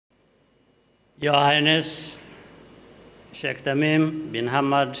Your Highness, Sheikh Tamim bin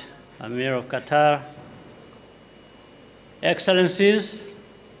Hamad, Amir of Qatar, Excellencies,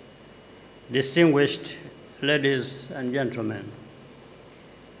 distinguished ladies and gentlemen,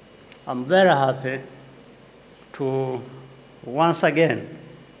 I'm very happy to once again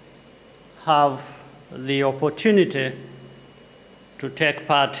have the opportunity to take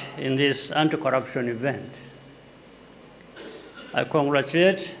part in this anti-corruption event. I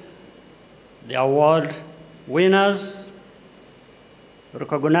congratulate the award winners.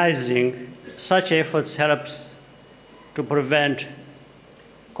 Recognizing such efforts helps to prevent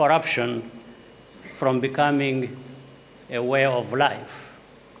corruption from becoming a way of life.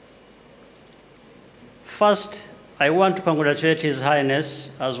 First, I want to congratulate His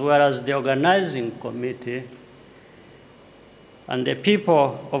Highness as well as the organizing committee and the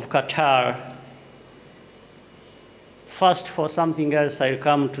people of Qatar. First, for something else, I'll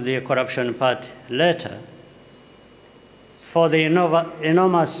come to the corruption part later, for the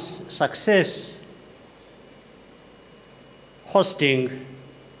enormous success hosting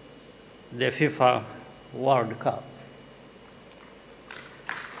the FIFA World Cup.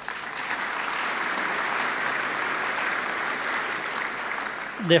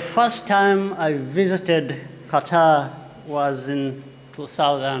 The first time I visited Qatar was in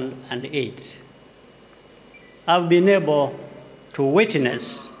 2008. I've been able to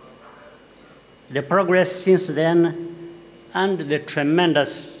witness the progress since then and the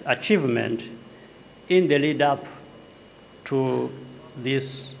tremendous achievement in the lead up to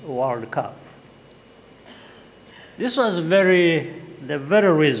this World Cup. This was the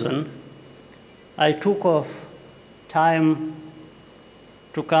very reason I took off time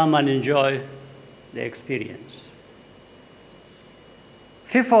to come and enjoy the experience.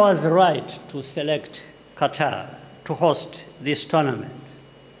 FIFA was right to select Qatar to host this tournament,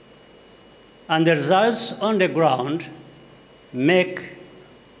 and the results on the ground make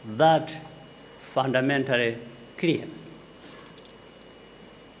that fundamentally clear.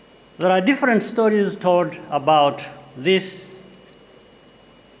 There are different stories told about this,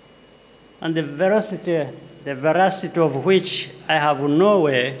 and the veracity of which I have no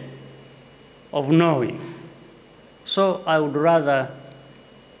way of knowing. So I would rather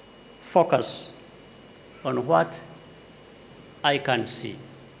focus on what I can see.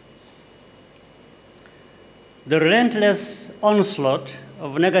 The relentless onslaught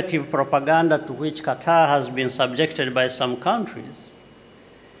of negative propaganda to which Qatar has been subjected by some countries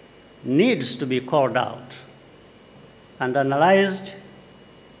needs to be called out and analyzed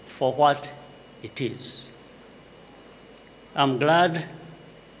for what it is. I'm glad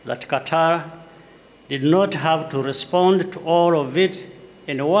that Qatar did not have to respond to all of it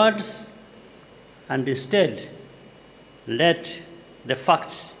in words, and instead let the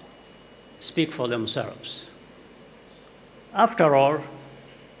facts speak for themselves. After all,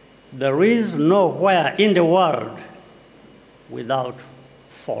 there is nowhere in the world without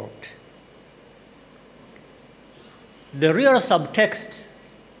fault. The real subtext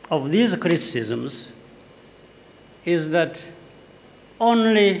of these criticisms is that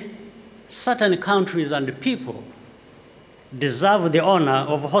only certain countries and people deserve the honor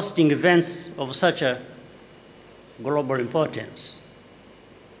of hosting events of such a global importance.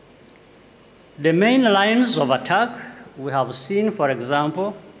 The main lines of attack we have seen, for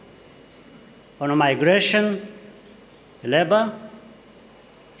example, on migration, labor,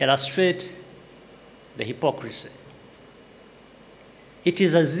 illustrate the hypocrisy. It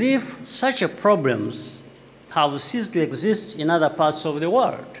is as if such problems have ceased to exist in other parts of the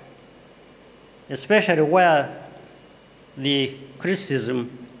world, especially where the criticism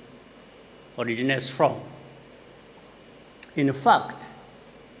originates from. In fact,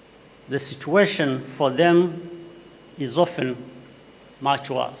 the situation for them is often much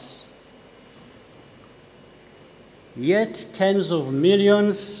worse. Yet tens of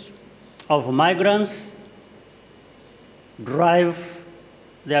millions of migrants drive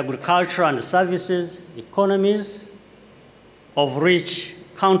the agriculture and services economies of rich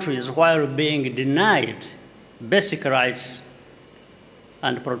countries while being denied basic rights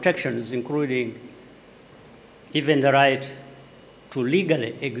and protections, including even the right to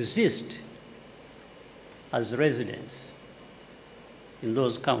legally exist as residents in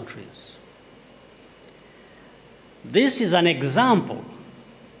those countries. This is an example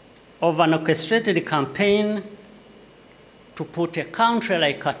of an orchestrated campaign to put a country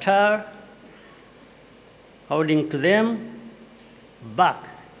like Qatar, according to them, back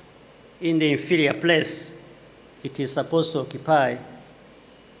in the inferior place it is supposed to occupy,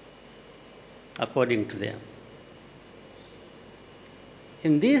 according to them.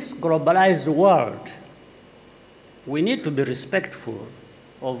 In this globalized world, we need to be respectful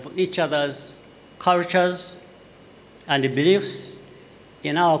of each other's cultures and beliefs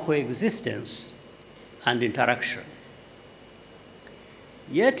in our coexistence and interaction.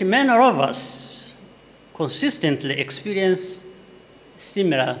 Yet many of us consistently experience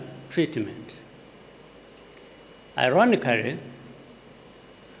similar treatment. Ironically,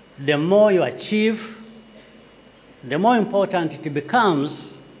 the more you achieve, the more important it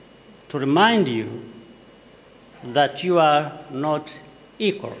becomes to remind you that you are not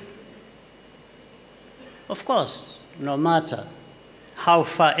equal. Of course, no matter how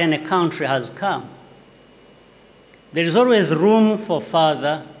far any country has come, there is always room for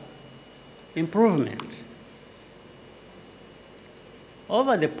further improvement.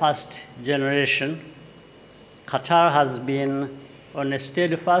 Over the past generation, Qatar has been on a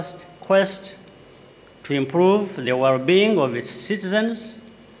steadfast quest to improve the well-being of its citizens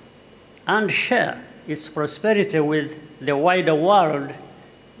and share its prosperity with the wider world,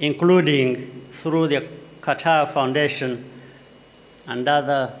 including through the Qatar Foundation and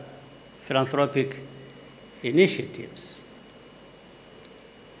other philanthropic initiatives.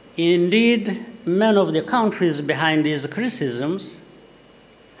 Indeed, many of the countries behind these criticisms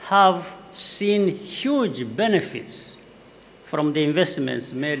have seen huge benefits from the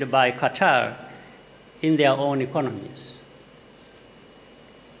investments made by Qatar in their own economies.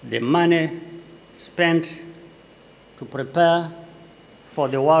 The money spent to prepare for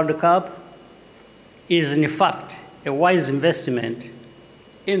the World Cup is, in fact, a wise investment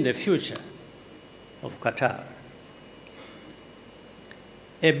in the future of Qatar.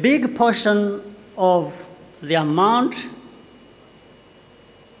 A big portion of the amount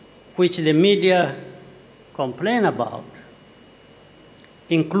which the media complain about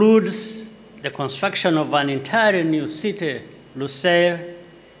includes the construction of an entirely new city, Lusail,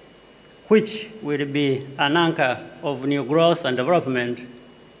 which will be an anchor of new growth and development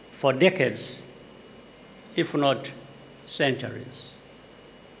for decades, if not centuries.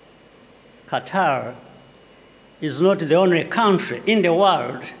 Qatar is not the only country in the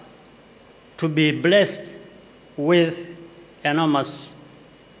world to be blessed with enormous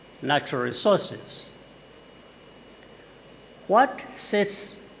natural resources. What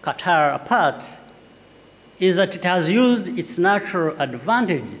sets Qatar apart is that it has used its natural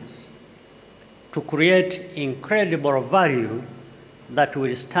advantages to create incredible value that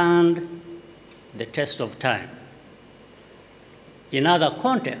will stand the test of time. In other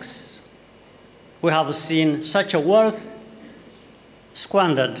contexts, we have seen such a wealth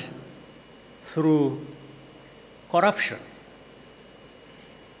squandered through corruption.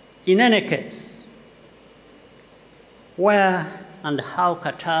 In any case, where and how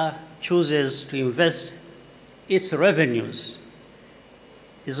Qatar chooses to invest its revenues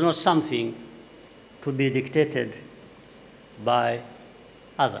is not something to be dictated by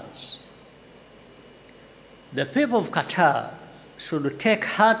others. The people of Qatar should take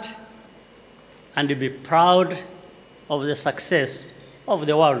heart and be proud of the success of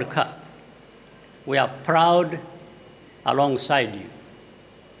the World Cup. We are proud alongside you.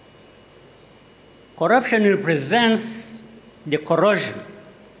 Corruption represents the corrosion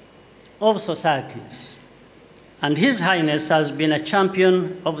of societies, and His Highness has been a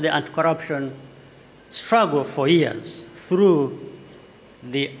champion of the anti-corruption struggle for years through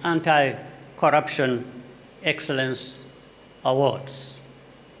the Anti-Corruption Excellence Awards.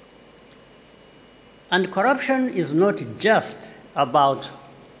 And corruption is not just about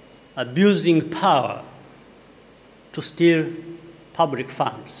abusing power to steal public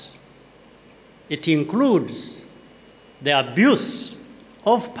funds. It includes the abuse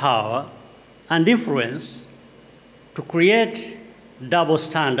of power and influence to create double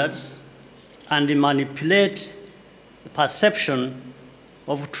standards and manipulate the perception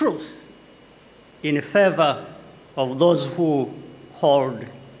of truth in favor of those who hold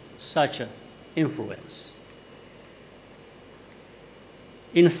such influence.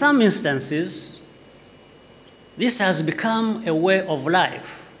 In some instances, this has become a way of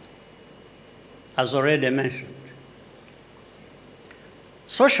life, as already mentioned.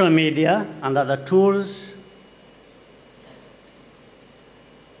 Social media and other tools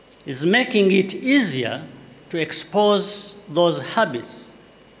is making it easier to expose those habits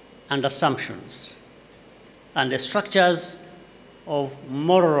and assumptions and the structures of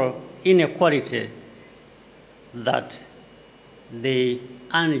moral inequality that they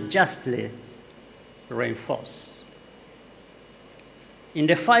unjustly reinforce. In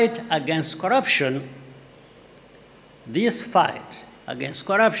the fight against corruption, this fight against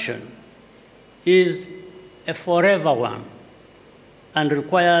corruption is a forever one, and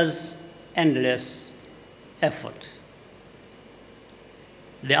requires endless effort.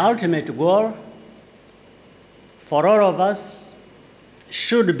 The ultimate goal for all of us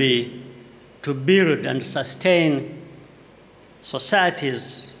should be to build and sustain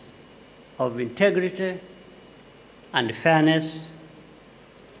societies of integrity and fairness,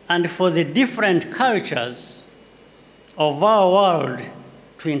 and for the different cultures of our world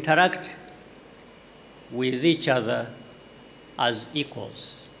to interact with each other as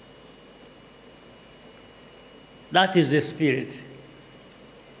equals. That is the spirit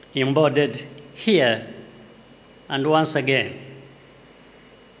embodied here, and once again,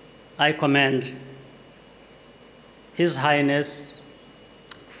 I commend His Highness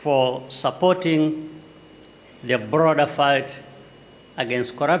for supporting the broader fight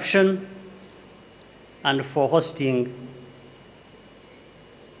against corruption and for hosting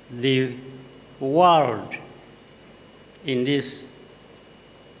the world in this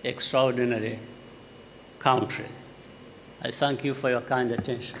extraordinary country. I thank you for your kind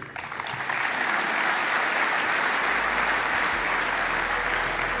attention.